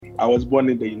I was born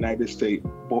in the United States.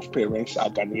 Both parents are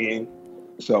Ghanaian.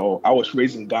 So I was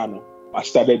raised in Ghana. I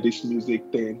started this music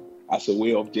thing as a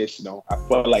way of just, I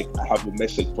felt like I have a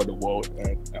message for the world.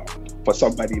 And for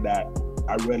somebody that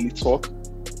I rarely talk,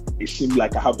 it seemed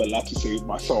like I have a lot to say in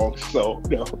my songs. So,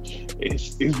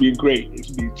 it's been great. It's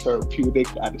been therapeutic.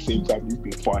 At the same time, it's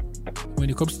been fun.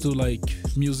 When it comes to like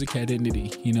music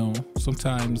identity,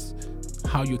 sometimes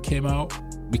how you came out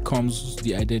becomes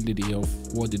the identity of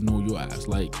what they know you as.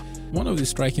 Like, one of the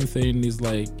striking things is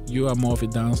like you are more of a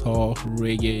dancehall,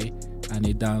 reggae, and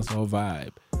a dancehall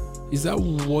vibe. Is that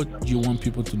what you want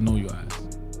people to know you as?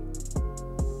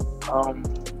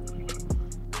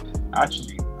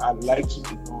 Actually, I like to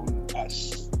be known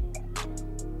as.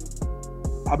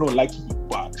 I don't like to be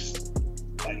boxed.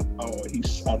 Like,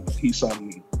 he's a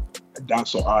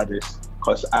dancehall artist,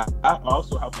 because I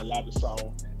also have a lot of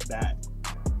songs that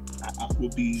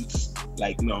Afrobeats,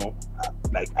 like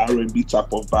R&B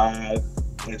type of vibe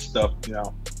and stuff,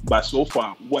 But so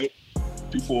far, what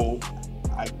people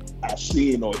are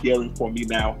seeing or hearing from me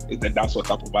now is the dancehall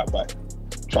type of vibe. But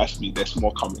trust me, there's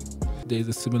more coming. There's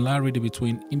a similarity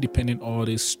between independent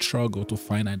artists struggle to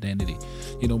find identity.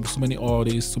 So many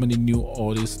artists, so many new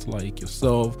artists like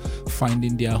yourself,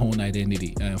 finding their own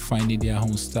identity and finding their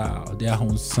own style, their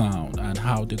own sound, and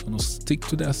how they're going to stick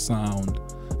to that sound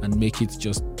and make it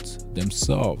just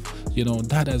themselves.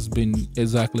 That has been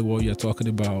exactly what you're talking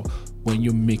about when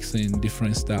you're mixing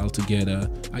different styles together.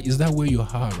 Is that where you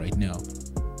are right now?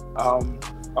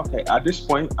 Okay, at this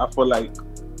point, I feel like,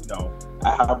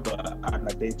 I have an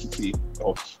identity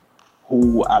of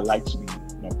who I like to be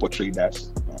portrayed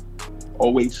as.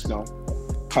 Always,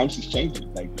 times is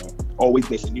changing. Like, always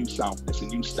there's a new sound, there's a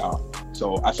new style.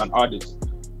 So as an artist,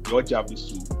 your job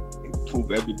is to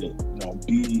improve every day.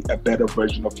 Be a better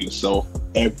version of yourself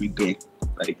every day.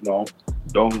 Like, don't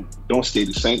stay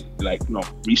the same. Like,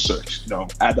 research.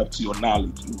 Add up to your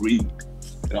knowledge. Read.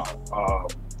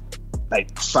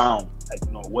 Like sound. Like,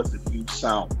 what's the new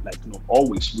sound? Like,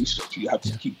 always research. You have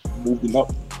to keep moving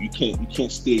up. You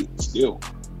can't stay still.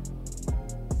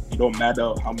 It don't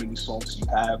matter how many songs you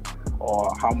have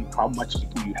or how much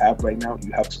people you have right now.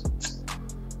 You have to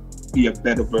be a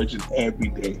better version every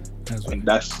day. And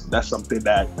that's something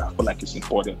that I feel like it's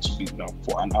important to be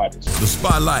for an artist. The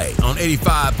Spotlight on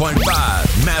 85.5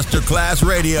 Masterclass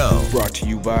Radio. Brought to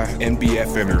you by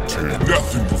NBF Entertainment.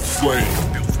 Nothing but flame.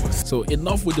 So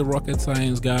enough with the rocket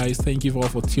science, guys. Thank you all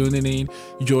for tuning in,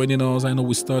 joining us. I know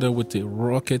we started with the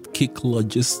rocket kick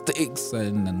logistics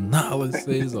and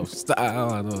analysis of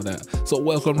style and all that. So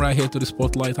welcome right here to the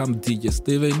Spotlight. I'm DJ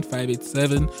Steven,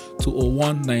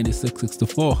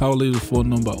 587-201-9664. How will the phone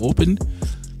number open?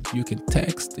 You can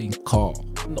text and call.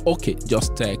 Okay,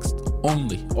 just text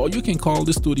only. Or you can call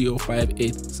the studio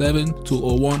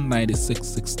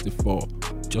 587-201-9664.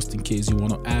 Just in case you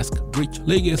want to ask Rich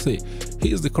Legacy.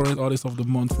 He is the current artist of the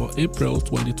month for April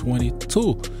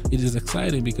 2022. It is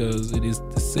exciting because it is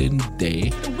the same day.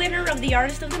 The winner of the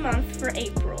artist of the month for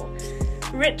April,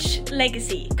 Rich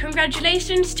Legacy.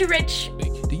 Congratulations to Rich.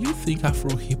 Do you think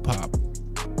Afro hip hop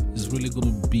is really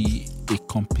going to be a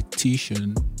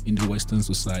competition in the Western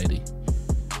society?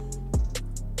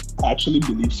 I actually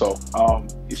believe so.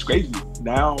 It's crazy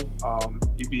now.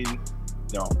 Even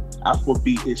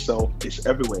Afrobeat itself is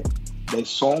everywhere. There's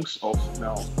songs of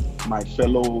my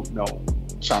fellow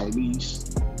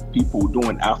Chinese people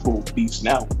doing Afro beats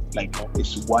now. Like,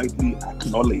 it's widely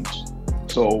acknowledged.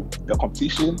 So the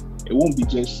competition, it won't be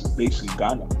just based in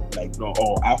Ghana,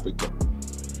 or Africa.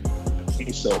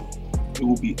 And so it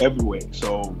will be everywhere.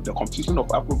 So the competition of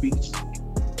Afro beats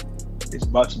is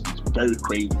about to be very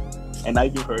crazy. And I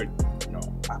even heard,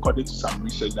 according to some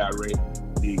research that I read,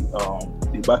 they're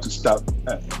about to start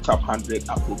top 100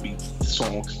 Afrobeat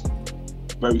songs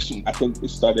very soon. I think it will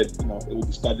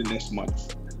be started next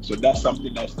month. So that's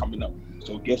something that's coming up.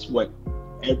 So guess what?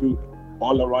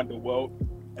 All around the world,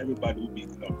 everybody will be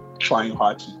trying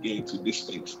hard to get into this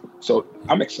space. So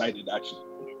I'm excited, actually.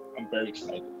 I'm very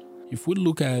excited. If we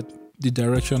look at the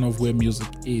direction of where music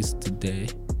is today,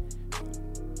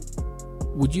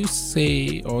 would you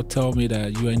say or tell me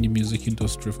that you are in the music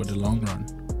industry for the long run?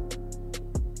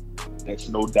 There's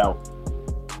no doubt.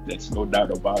 There's no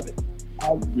doubt about it.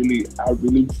 I really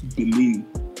believe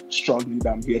strongly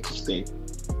that I'm here to stay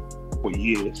for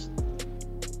years.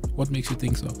 What makes you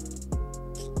think so?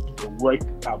 The work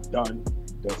I've done,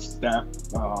 the staff,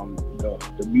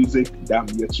 the music that I'm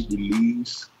yet to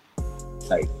release.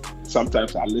 Like,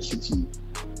 sometimes I listen to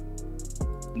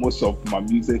most of my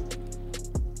music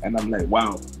and I'm like,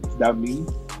 wow, is that me?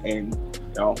 And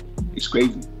it's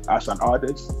crazy. As an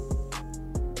artist,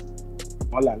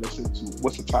 all I listen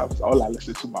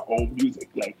to my own music.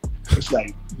 Like, it's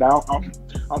like now I'm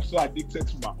so addicted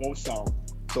to my own sound.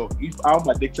 So if I'm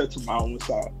addicted to my own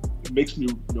sound, it makes me,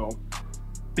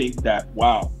 think that,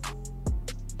 wow,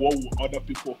 what will other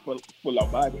people feel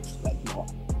about it? Like,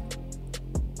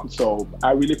 So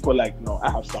I really feel like, I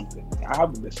have something. I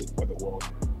have a message for the world.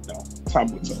 Time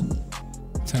will tell.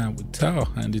 Time will tell,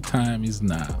 and the time is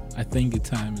now. I think the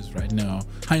time is right now.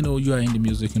 I know you are in the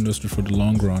music industry for the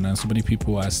long run, and so many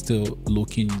people are still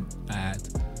looking at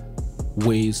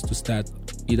ways to start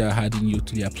either adding you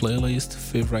to their playlist,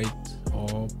 favorite,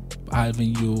 or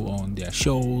having you on their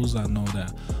shows and all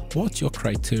that. What's your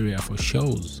criteria for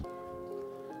shows?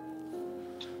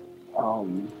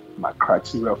 My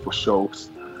criteria for shows.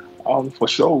 When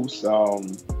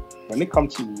it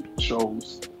comes to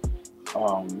shows,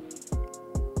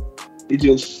 it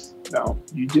just,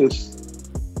 you just,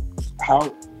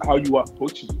 how you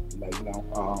approach it. Like,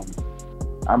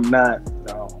 I'm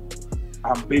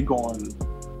big on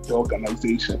the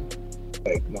organization.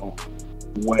 Like,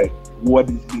 what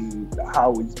is being,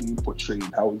 how it's being portrayed,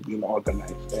 how it's being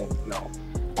organized, and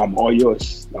I'm all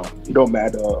yours. It don't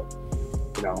matter.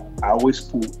 I always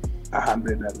put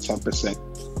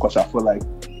 110% because I feel like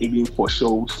even for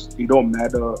shows, it don't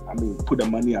matter. I mean, put the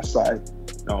money aside.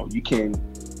 You can,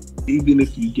 even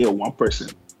if you get one person,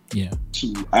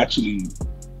 to actually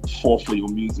fall for your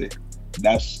music,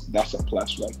 that's a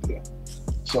plus right there.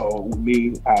 So with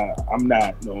me, I'm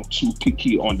not too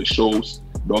picky on the shows,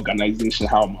 the organization,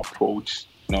 how I'm approached,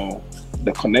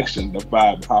 the connection, the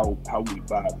vibe, how we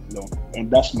vibe, and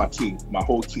that's my team. My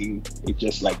whole team is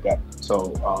just like that.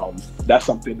 So that's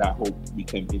something that I hope we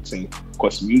can maintain.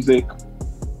 Because music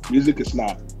is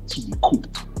not to be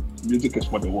cooked. Music is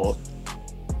for the world.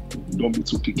 Don't be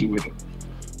too picky with it.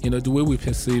 The way we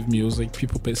perceive music,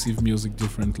 people perceive music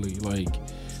differently. Like,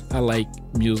 I like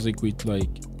music with, like,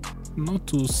 not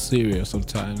too serious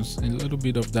sometimes, and a little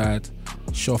bit of that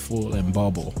shuffle and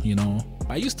bubble,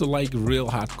 I used to like real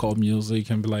hardcore music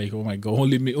and be like, oh my god,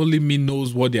 only me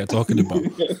knows what they're talking about.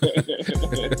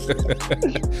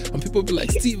 And people be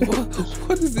like, Steve,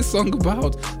 what is this song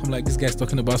about? I'm like, this guy's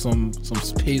talking about some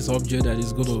space object that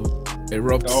is going to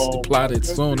erupt the planet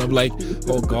soon. I'm like,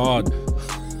 oh god.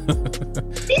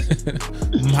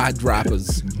 Mad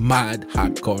rappers, mad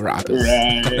hardcore rappers.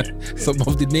 Right. Some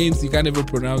of the names you can't even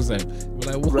pronounce them.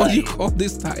 We're like, what do you call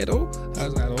this title? I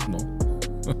don't know.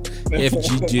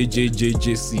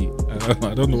 FGJJJJC.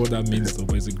 I don't know what that means though,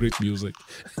 but it's a great music.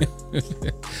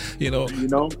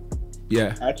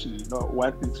 Yeah. Actually,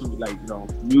 one thing too, like,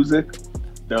 music,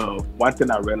 the one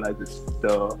thing I realized is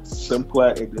the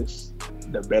simpler it is,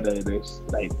 the better it is.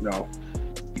 Like,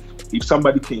 if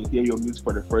somebody can hear your music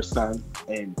for the first time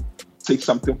and take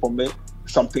something from it,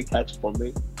 something catchy from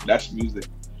it, that's music.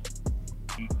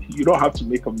 You don't have to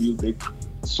make a music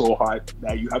so hard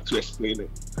that you have to explain it.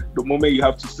 The moment you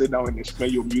have to sit down and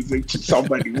explain your music to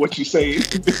somebody, what you say,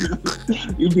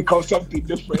 it becomes something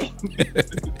different.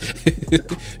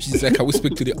 She's like, can we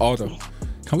speak to the author?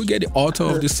 Can we get the author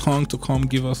of this song to come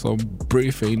give us some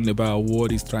briefing about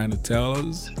what he's trying to tell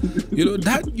us?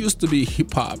 That used to be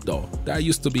hip-hop though. That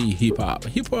used to be hip-hop.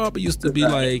 Hip-hop used to be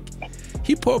like,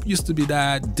 hip-hop used to be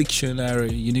that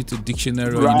dictionary. You need a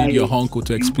dictionary, or you need your uncle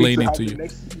to explain it to you.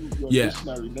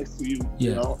 Dictionary next to you,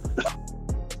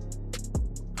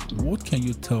 What can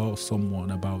you tell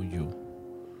someone about you?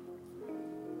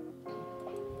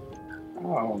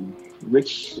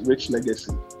 Rich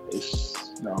Legacy is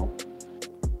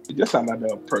just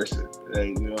another person.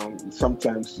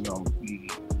 Sometimes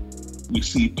we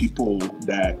see people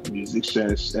that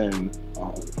musicians and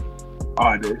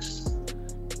artists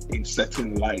in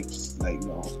certain lights. Like,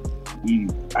 we,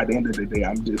 at the end of the day,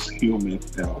 I'm just human.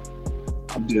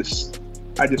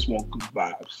 I just want good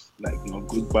vibes. Like,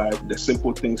 good vibes, the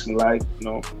simple things in life.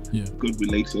 Good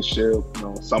relationship.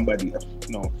 Somebody,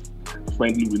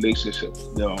 friendly relationship.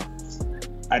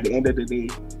 At the end of the day,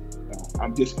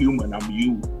 I'm just human. I'm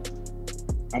you.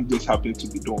 I'm just happy to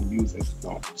be doing music.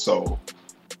 So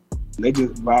let's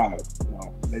just vibe.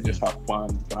 Let's just have fun,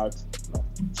 vibes.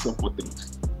 Simple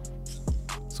things.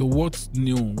 So what's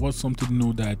new? What's something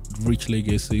new that Rich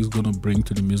Legacy is going to bring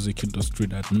to the music industry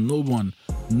that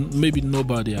maybe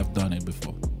nobody have done it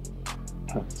before?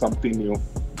 Something new.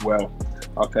 Well,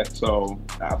 okay. So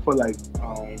I feel like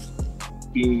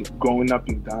growing up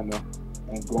in Ghana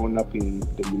and growing up in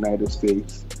the United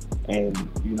States, and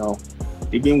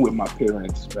even with my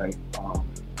parents, right?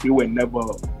 They were never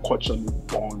culturally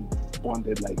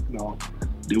bonded. Like,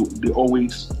 they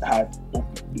always had,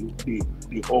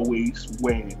 they always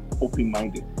were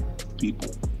open-minded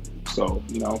people. So,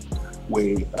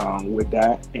 with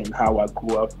that and how I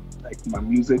grew up, like, my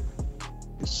music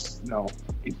is,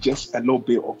 it's just a little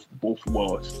bit of both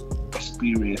worlds,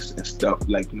 experience and stuff,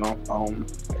 like,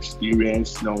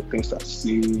 experience, things I've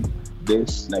seen,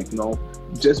 this, like,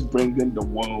 just bringing the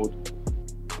world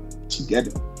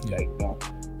together. Yeah. Like,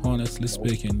 Honestly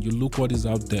speaking, you look what is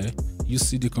out there, you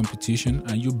see the competition,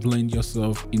 and you blend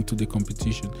yourself into the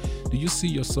competition. Do you see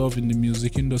yourself in the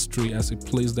music industry as a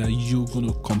place that you're going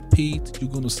to compete,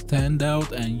 you're going to stand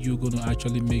out, and you're going to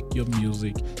actually make your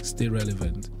music stay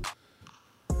relevant?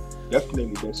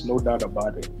 Definitely, there's no doubt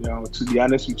about it. To be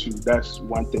honest with you, that's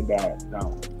one thing that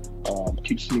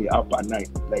keeps me up at night.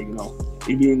 Like,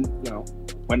 even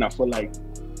when I feel like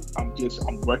I'm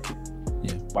working,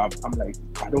 yeah, but I'm like,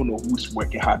 I don't know who's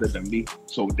working harder than me.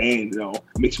 So then, it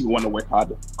makes me want to work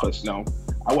harder, because I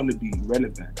want to be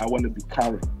relevant. I want to be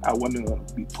current. I want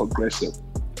to be progressive.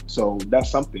 So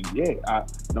that's something. Yeah,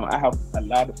 I have a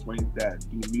lot of friends that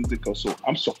do music, so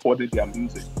I'm supporting their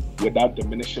music without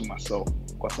diminishing myself,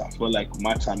 because I feel like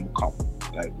my time will come.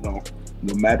 Like, no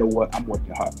matter what, I'm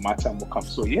working hard. My time will come.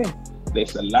 So yeah,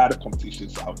 there's a lot of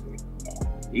competitions out there.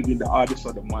 Even the artist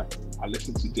of the month, I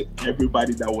listen to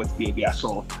everybody that was there. Their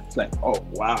song, it's like, oh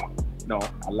wow,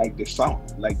 I like this song,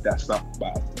 I like that stuff.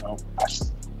 But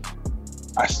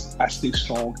I stay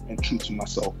strong and true to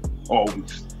myself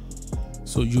always.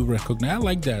 So you recognize, I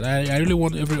like that. I really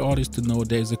want every artist to know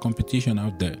there's a competition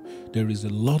out there. There is a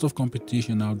lot of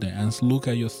competition out there. And look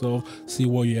at yourself, see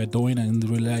what you are doing, and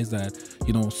realize that,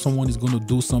 someone is going to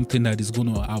do something that is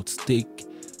going to outstake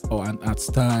or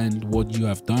outstand what you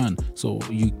have done. So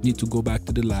you need to go back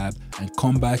to the lab and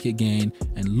come back again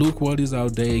and look what is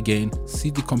out there again. See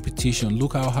the competition.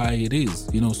 Look how high it is.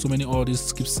 So many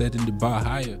artists keep setting the bar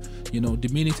higher. The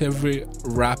minute every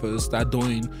rapper start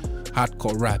doing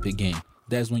hardcore rap again,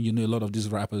 that's when a lot of these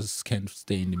rappers can't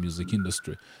stay in the music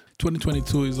industry.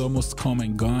 2022 is almost come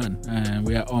and gone, and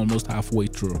we are almost halfway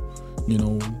through.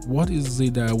 What is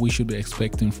it that we should be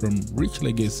expecting from Rich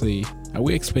Legacy? Are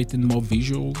we expecting more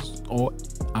visuals or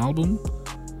album?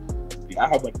 Yeah, I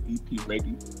have an EP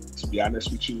ready, to be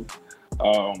honest with you.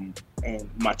 And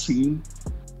my team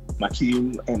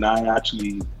and I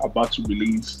actually about to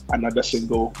release another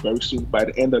single very soon, by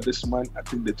the end of this month, I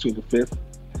think the 25th.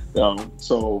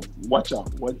 So watch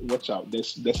out.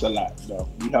 There's a lot.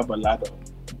 We have a lot of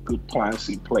good plans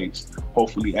in place.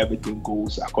 Hopefully everything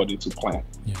goes according to plan.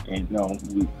 Yeah. And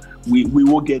we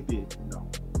will get there.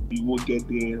 We will get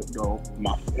there.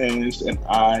 My friends and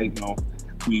I,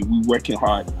 we working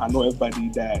hard. I know everybody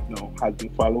that has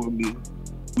been following me.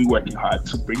 We working hard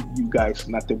to bring you guys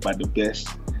nothing but the best.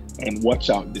 And watch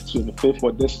out, the 25th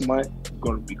of this month is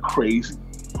gonna be crazy.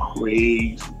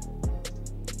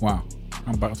 Wow.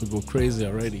 I'm about to go crazy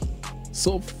already.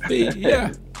 Sophia.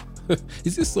 Yeah.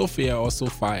 Is it Sophia or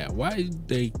Sophia? Why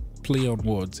they play on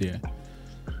words here?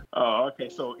 Okay.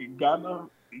 So in Ghana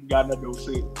they'll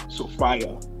say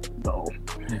Sophia. No.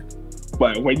 Yeah.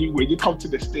 But when you come to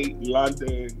the state,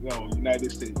 London,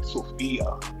 United States,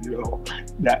 Sophia,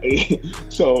 that.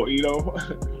 So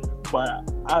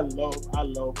but I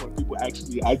love when people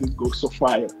actually, I just go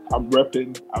Sophia. I'm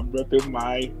repping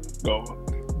my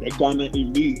the Ghana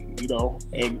in me,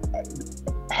 and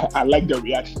I like the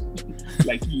reaction.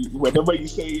 Like, whenever you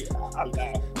say it, I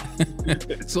laugh.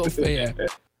 Sophia.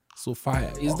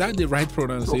 Is that the right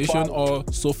pronunciation, or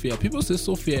Sophia? People say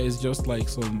Sophia is just like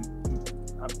some.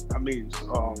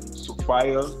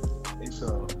 Sophia is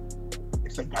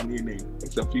a Ghanaian name.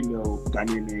 It's a female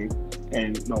Ghanaian name,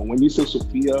 and when you say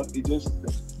Sophia, it just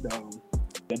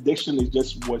the diction is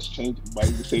just what's changing by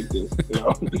the same thing.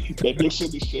 The diction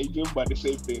is changing by the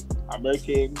same thing.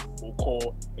 American will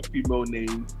call a female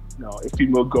name, a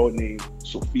female girl named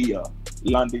Sophia.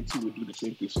 London too will do the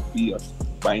same thing, Sophia.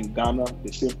 But in Ghana,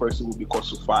 the same person will be called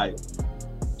Sophia.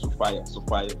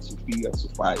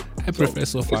 I prefer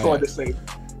Sophia. It's all the same.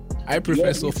 I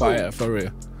prefer Sophia, for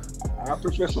real. I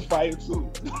prefer Sophia too.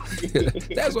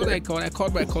 That's what I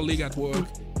called my colleague at work,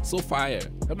 Sophia.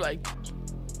 I'm like,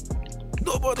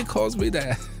 nobody calls me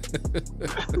that.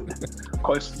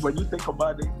 Because when you think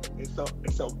about it,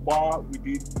 it's a bar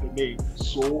within the name,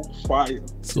 Sophia.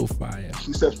 Sophia.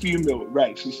 She's a female,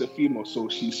 right? She's a female, so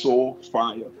she's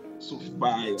Sophia.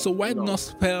 Sophia. So why not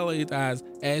spell it as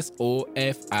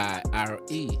Sofire?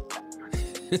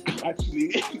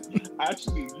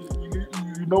 Actually,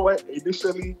 you know what?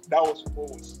 Initially, that was what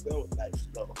was spelled like.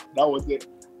 That was it.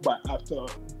 But after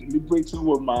deliberating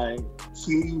with my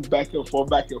team back and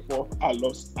forth, I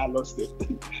lost it.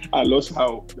 I lost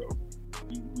how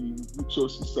we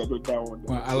chose to settle down.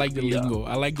 Well, I like the lingo.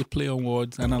 I like the play on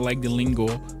words, and I like the lingo.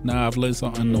 Now I've learned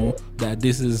something new, that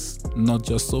this is not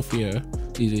just Sophia,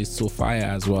 it is Sophia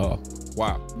as well.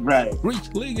 Wow. Right.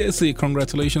 Rich Legacy,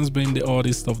 congratulations being the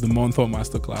artist of the month on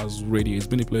Masterclass Radio. It's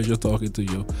been a pleasure talking to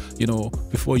you. You know,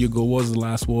 before you go, what's the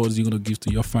last words you're going to give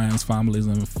to your fans, families,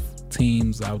 and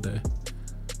teams out there?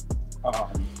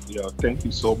 Thank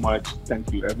you so much.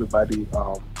 Thank you, everybody.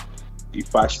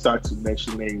 If I start to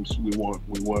mention names, we won't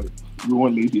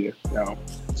leave here.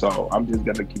 So I'm just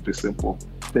gonna keep it simple.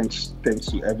 Thanks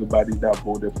to everybody that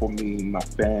voted for me, my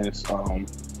fans.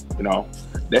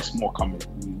 There's more coming.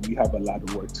 We have a lot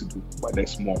of work to do, but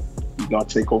there's more. We're gonna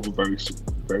take over very soon.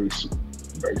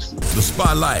 The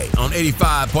Spotlight on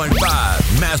 85.5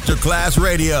 Masterclass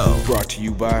Radio. Brought to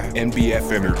you by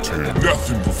NBF Entertainment.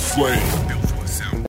 Nothing but flame.